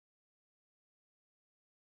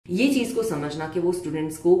ये चीज को समझना कि वो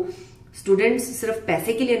स्टूडेंट्स सिर्फ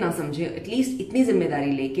पैसे के लिए ना समझे, एटलीस्ट इतनी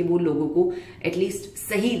जिम्मेदारी ले कि वो लोगों को एटलीस्ट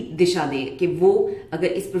सही दिशा दे कि वो अगर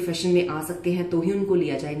इस प्रोफेशन में आ सकते हैं तो ही उनको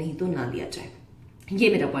लिया जाए, नहीं तो ना लिया जाए। ये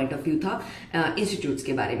मेरा पॉइंट ऑफ व्यू था इंस्टीट्यूट्स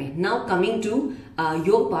के बारे में। Now coming to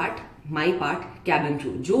your part, my part, cabin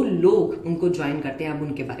crew, जो लोग उनको ज्वाइन करते हैं, अब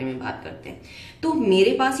उनके बारे में बात करते हैं। तो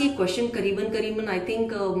मेरे पास ये क्वेश्चन करीबन आई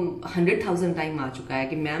थिंक 100,000 टाइम आ चुका है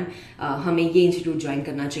कि मैम हमें ये इंस्टीट्यूट ज्वाइन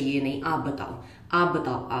करना चाहिए, नहीं आप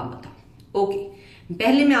बताओ। ओके,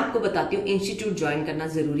 पहले मैं आपको बताती हूँ इंस्टीट्यूट ज्वाइन करना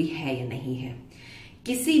जरूरी है या नहीं है।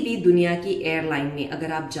 किसी भी दुनिया की एयरलाइन में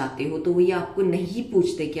अगर आप जाते हो तो वो ये आपको नहीं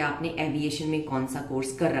पूछते कि आपने एविएशन में कौन सा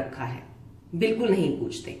कोर्स कर रखा है, बिल्कुल नहीं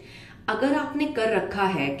पूछते। अगर आपने कर रखा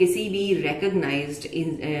है किसी भी रिकॉग्नाइज्ड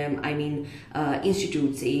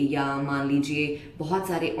इंस्टीट्यूट से, या मान लीजिए बहुत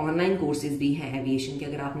सारे ऑनलाइन कोर्सेज भी हैं एविएशन के,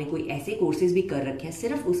 अगर आपने कोई ऐसे कोर्सेज भी कर रखे हैं,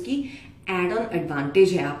 सिर्फ उसकी एड ऑन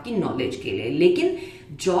एडवांटेज है आपकी नॉलेज के लिए, लेकिन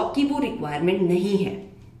जॉब की वो रिक्वायरमेंट नहीं है।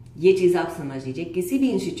 ये चीज आप समझ लीजिए, किसी भी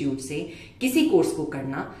इंस्टीट्यूट से किसी कोर्स को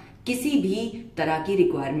करना किसी भी तरह की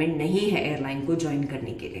रिक्वायरमेंट नहीं है एयरलाइन को ज्वाइन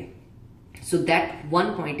करने के लिए। So that one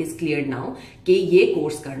point is clear now कि ये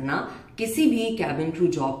कोर्स करना किसी भी कैबिन क्रू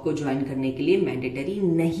जॉब को ज्वाइन करने के लिए मैंडेटरी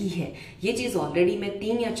नहीं है। ये चीज ऑलरेडी मैं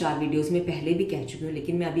 3 या 4 वीडियोस में पहले भी कह चुकी हूँ,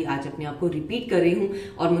 लेकिन मैं अभी आज अपने आप को रिपीट कर रही हूँ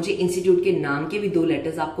और मुझे इंस्टीट्यूट के नाम के भी 2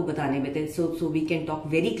 लेटर्स आपको बताने में थे। So we can talk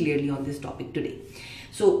very clearly on this topic today.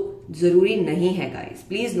 सो जरूरी नहीं है guys,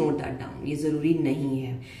 please note that down, ये जरूरी नहीं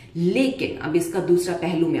है। लेकिन अब इसका दूसरा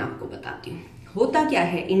पहलू मैं आपको बताती हूँ। होता क्या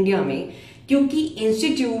है इंडिया में, क्योंकि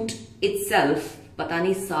इंस्टीट्यूट इटसेल्फ पता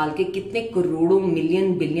नहीं साल के कितने करोड़ों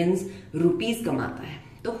मिलियन बिलियंस रुपीस कमाता है,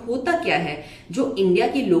 तो होता क्या है, जो इंडिया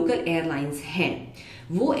की लोकल एयरलाइंस हैं,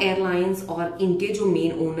 वो एयरलाइंस और इनके जो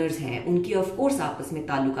मेन ओनर्स हैं, उनकी ऑफ कोर्स आपस में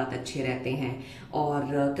ताल्लुकात अच्छे रहते हैं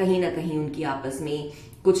और कहीं ना कहीं उनकी आपस में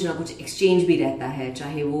कुछ ना कुछ एक्सचेंज भी रहता है,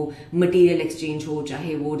 चाहे वो मटेरियल एक्सचेंज हो,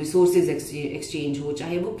 चाहे वो रिसोर्सेज एक्सचेंज हो,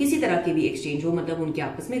 चाहे वो किसी तरह के भी एक्सचेंज हो, मतलब उनके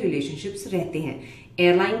आपस में रिलेशनशिप्स रहते हैं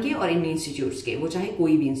एयरलाइन के और इन इंस्टीट्यूट्स के, वो चाहे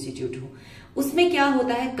कोई भी इंस्टीट्यूट हो। उसमें क्या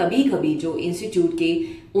होता है, कभी कभी जो इंस्टीट्यूट के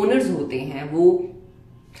ओनर्स होते हैं वो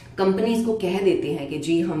कंपनीज को कह देते हैं कि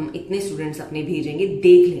जी हम इतने स्टूडेंट्स अपने भेजेंगे,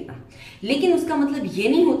 देख लेना। लेकिन उसका मतलब ये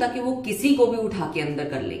नहीं होता कि वो किसी को भी उठा के अंदर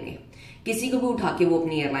कर लेंगे, किसी को भी उठा के वो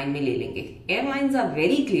अपनी एयरलाइन में ले लेंगे। एयरलाइंस आर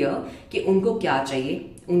वेरी क्लियर कि उनको क्या चाहिए,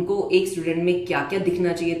 उनको एक स्टूडेंट में क्या क्या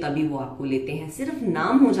दिखना चाहिए, तभी वो आपको लेते हैं। सिर्फ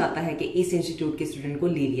नाम हो जाता है कि इस इंस्टीट्यूट के स्टूडेंट को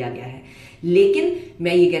ले लिया गया है, लेकिन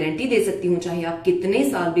मैं ये गारंटी दे सकती हूँ, चाहे आप कितने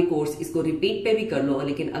साल भी कोर्स इसको रिपीट पे भी कर लो,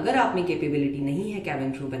 लेकिन अगर आप में कैपेबिलिटी नहीं है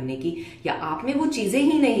कैबिन क्रू बनने की, या आप में वो चीजें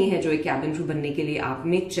ही नहीं है जो एक कैबिन क्रू बनने के लिए आप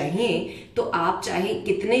में चाहिए, तो आप चाहे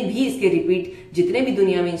कितने भी इसके रिपीट, जितने भी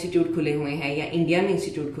दुनिया में इंस्टीट्यूट खुले हुए हैं या इंडिया में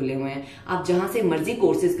इंस्टीट्यूट खुले हुए हैं, आप जहां से मर्जी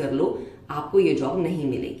कोर्सेज कर लो, आपको ये जॉब नहीं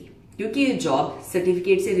मिलेगी। क्योंकि ये जॉब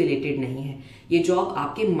सर्टिफिकेट से रिलेटेड नहीं है, ये जॉब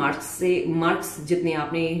आपके मार्क्स जितने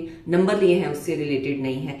आपने नंबर लिए हैं उससे रिलेटेड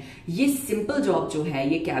नहीं है। ये सिंपल जॉब जो है,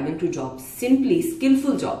 ये cabin crew job simply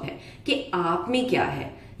skilful job है कि आप में क्या है,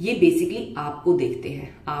 ये बेसिकली आपको देखते हैं,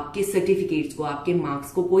 आपके सर्टिफिकेट्स को, आपके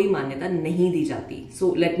मार्क्स को कोई मान्यता नहीं दी जाती।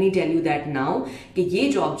 So let me tell you that now कि ये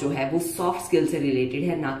जॉब जो है वो सॉफ्ट स्किल से रिलेटेड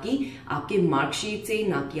है, ना कि आपके मार्कशीट से,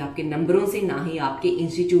 ना कि आपके नंबरों से, ना ही आपके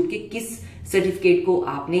इंस्टीट्यूट के किस सर्टिफिकेट को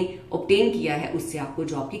आपने ऑब्टेन किया है, उससे आपको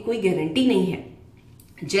जॉब की कोई गारंटी नहीं है।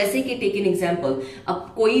 जैसे कि टेक एन एग्जाम्पल,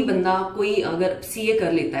 अब कोई बंदा कोई अगर सीए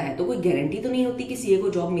कर लेता है तो कोई गारंटी तो नहीं होती कि सीए को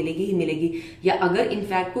जॉब मिलेगी ही मिलेगी, या अगर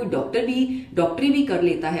इनफैक्ट कोई डॉक्टरी भी कर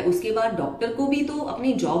लेता है, उसके बाद डॉक्टर को भी तो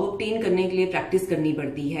अपनी जॉब ऑब्टेन करने के लिए प्रैक्टिस करनी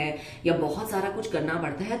पड़ती है या बहुत सारा कुछ करना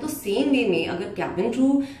पड़ता है। तो सेम वे में अगर कैबिन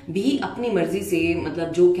क्रू भी अपनी मर्जी से,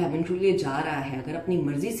 मतलब जो कैबिन क्रू लिए जा रहा है, अगर अपनी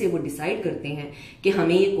मर्जी से वो डिसाइड करते हैं कि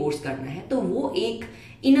हमें ये कोर्स करना है, तो वो एक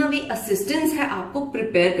इन अ वे असिस्टेंस है आपको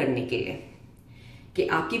प्रिपेयर करने के लिए, कि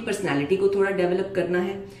आपकी पर्सनालिटी को थोड़ा डेवलप करना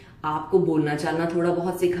है, आपको बोलना चालना थोड़ा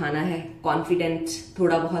बहुत सिखाना है, कॉन्फिडेंट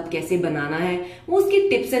थोड़ा बहुत कैसे बनाना है, वो उसकी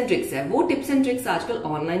टिप्स एंड ट्रिक्स है। वो टिप्स एंड ट्रिक्स आजकल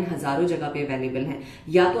ऑनलाइन हजारों जगह पे अवेलेबल हैं।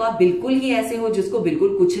 या तो आप बिल्कुल ही ऐसे हो जिसको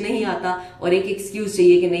बिल्कुल कुछ नहीं आता और एक एक्सक्यूज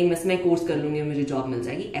चाहिए कि नहीं बस मैं कोर्स कर लूंगी मुझे जॉब मिल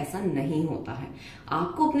जाएगी, ऐसा नहीं होता है।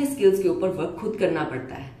 आपको अपने स्किल्स के ऊपर वर्क खुद करना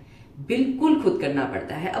पड़ता है, बिल्कुल खुद करना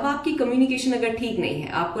पड़ता है। अब आपकी कम्युनिकेशन अगर ठीक नहीं है,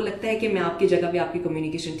 आपको लगता है कि मैं आपकी जगह पे आपकी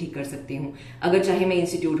कम्युनिकेशन ठीक कर सकती हूँ, अगर चाहे मैं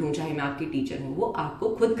इंस्टीट्यूट हूँ, चाहे मैं आपकी टीचर हूँ, वो आपको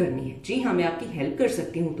खुद करनी है। जी हाँ, मैं आपकी हेल्प कर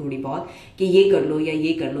सकती हूँ थोड़ी बहुत कि ये कर लो या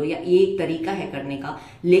ये कर लो, या ये एक तरीका है करने का,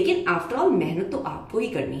 लेकिन आफ्टर ऑल मेहनत तो आपको ही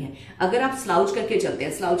करनी है। अगर आप स्लाउच करके चलते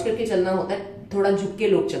हैं, स्लाउच करके चलना होता है, थोड़ा झुक के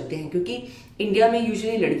लोग चलते हैं, क्योंकि इंडिया में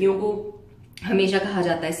यूजुअली लड़कियों को हमेशा कहा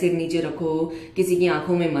जाता है सिर नीचे रखो, किसी की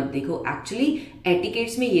आंखों में मत देखो। एक्चुअली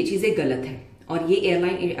एटिकेट्स में ये चीजें गलत है और ये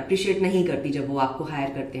एयरलाइन अप्रिशिएट नहीं करती जब वो आपको हायर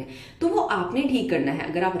करते हैं, तो वो आपने ठीक करना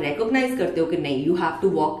है। अगर आप रिकॉग्नाइज करते हो कि नहीं, you have to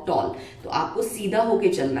walk toll, तो आपको सीधा होके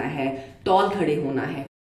चलना है, टॉल खड़े होना है,